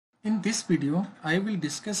In this video, I will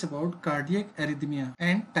discuss about cardiac arrhythmia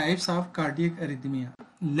and types of cardiac arrhythmia.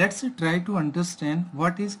 Let's try to understand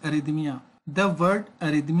what is arrhythmia. The word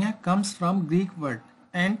arrhythmia comes from Greek word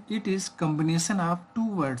and it is combination of two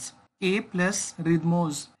words, a plus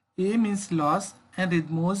rhythmos. A means loss and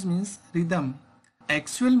rhythmos means rhythm.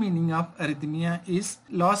 Actual meaning of arrhythmia is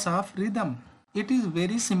loss of rhythm. It is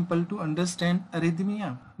very simple to understand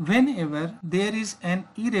arrhythmia. Whenever there is an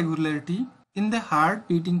irregularity in the heart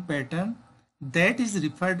beating pattern, that is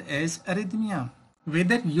referred as arrhythmia.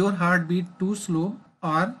 Whether your heart beat too slow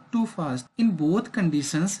or too fast, in both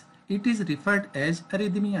conditions it is referred as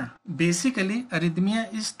arrhythmia. Basically,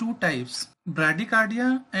 arrhythmia is two types,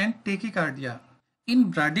 bradycardia and tachycardia.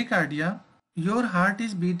 In bradycardia, your heart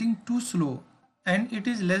is beating too slow and it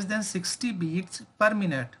is less than 60 beats per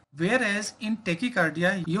minute. Whereas in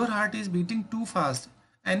tachycardia, your heart is beating too fast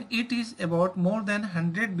and it is about more than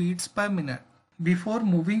 100 beats per minute. Before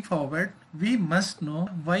moving forward, we must know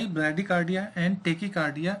why bradycardia and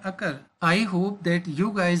tachycardia occur. I hope that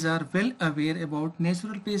you guys are well aware about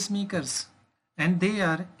natural pacemakers, and they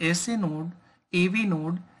are SA node, AV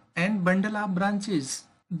node and bundle of branches.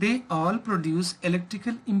 They all produce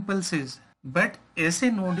electrical impulses, but SA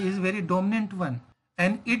node is very dominant one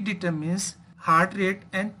and it determines heart rate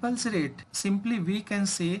and pulse rate. Simply we can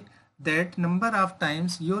say that number of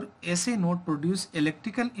times your SA node produce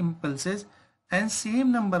electrical impulses and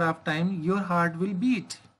same number of time your heart will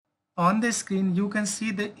beat. On the screen you can see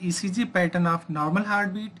the ECG pattern of normal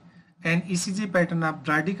heartbeat and ECG pattern of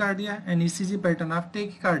bradycardia and ECG pattern of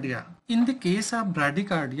tachycardia. In the case of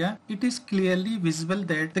bradycardia, it is clearly visible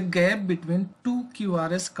that the gap between two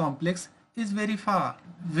QRS complex is very far,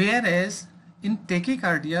 whereas in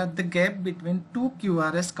tachycardia the gap between two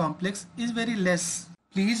QRS complex is very less.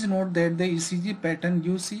 Please note that the ECG pattern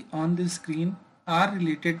you see on the screen are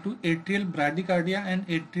related to atrial bradycardia and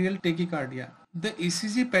atrial tachycardia. The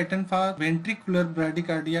ECG pattern for ventricular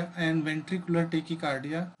bradycardia and ventricular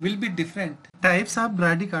tachycardia will be different. Types of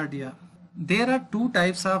bradycardia. There are two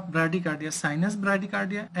types of bradycardia, sinus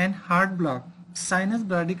bradycardia and heart block. Sinus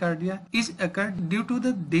bradycardia is occurred due to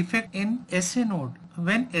the defect in SA node.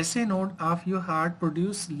 When SA node of your heart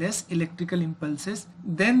produce less electrical impulses,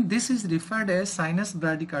 then this is referred as sinus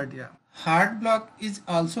bradycardia. Heart block is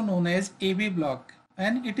also known as AV block,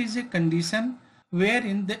 and it is a condition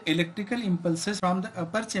wherein the electrical impulses from the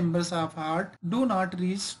upper chambers of heart do not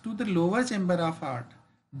reach to the lower chamber of heart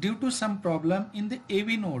due to some problem in the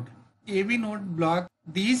AV node. AV node block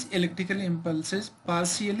these electrical impulses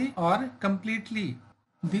partially or completely.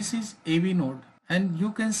 This is AV node, and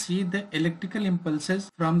you can see the electrical impulses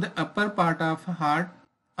from the upper part of heart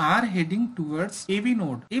are heading towards AV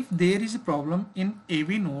node. If there is a problem in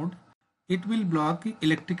AV node, it will block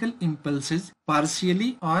electrical impulses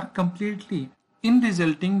partially or completely. In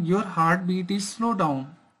resulting, your heartbeat is slow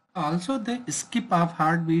down. Also, the skip of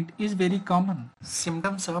heartbeat is very common.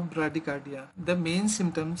 Symptoms of bradycardia. The main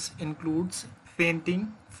symptoms includes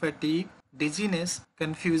fainting, fatigue, dizziness,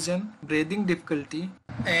 confusion, breathing difficulty,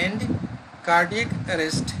 and cardiac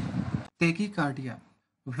arrest. Tachycardia.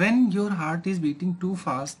 When your heart is beating too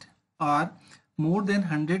fast or more than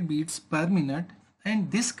 100 beats per minute,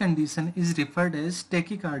 and this condition is referred as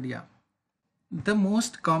tachycardia. The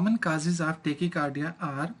most common causes of tachycardia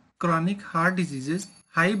are chronic heart diseases,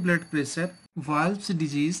 high blood pressure, valves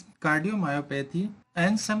disease, cardiomyopathy,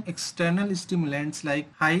 and some external stimulants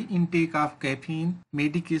like high intake of caffeine.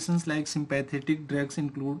 Medications like sympathetic drugs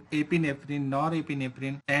include epinephrine,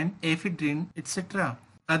 norepinephrine, and ephedrine, etc.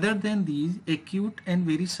 Other than these, acute and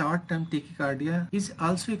very short-term tachycardia is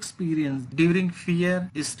also experienced during fear,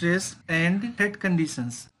 stress, and health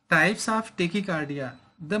conditions. Types of tachycardia.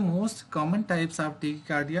 The most common types of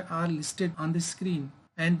tachycardia are listed on the screen,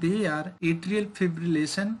 and they are atrial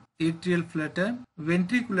fibrillation, atrial flutter,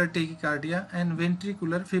 ventricular tachycardia, and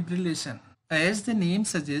ventricular fibrillation. As the name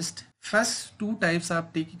suggests, first two types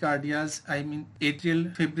of tachycardias,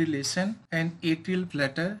 atrial fibrillation and atrial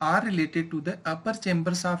flutter, are related to the upper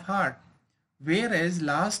chambers of heart, whereas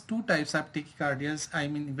last two types of tachycardias,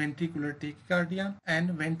 ventricular tachycardia and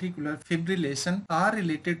ventricular fibrillation, are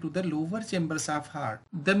related to the lower chambers of heart.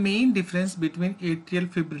 The main difference between atrial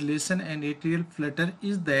fibrillation and atrial flutter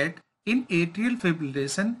is that in atrial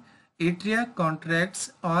fibrillation, atria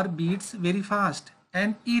contracts or beats very fast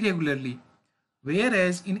and irregularly,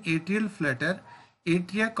 whereas in atrial flutter,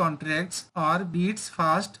 atria contracts or beats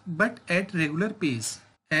fast but at regular pace.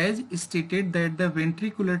 As stated that the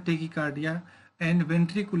ventricular tachycardia and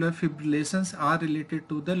ventricular fibrillations are related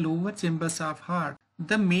to the lower chambers of heart,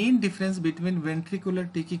 The main difference between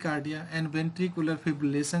ventricular tachycardia and ventricular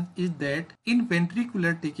fibrillation is that in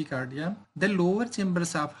ventricular tachycardia, the lower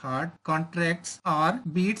chambers of heart contracts or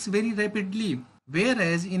beats very rapidly,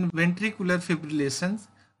 whereas in ventricular fibrillations,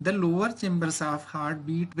 the lower chambers of heart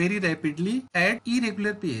beat very rapidly at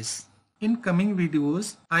irregular pace. In coming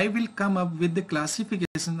videos, I will come up with the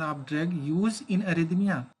classification of drug used in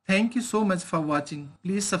arrhythmia. Thank you so much for watching.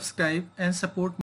 Please subscribe and support me.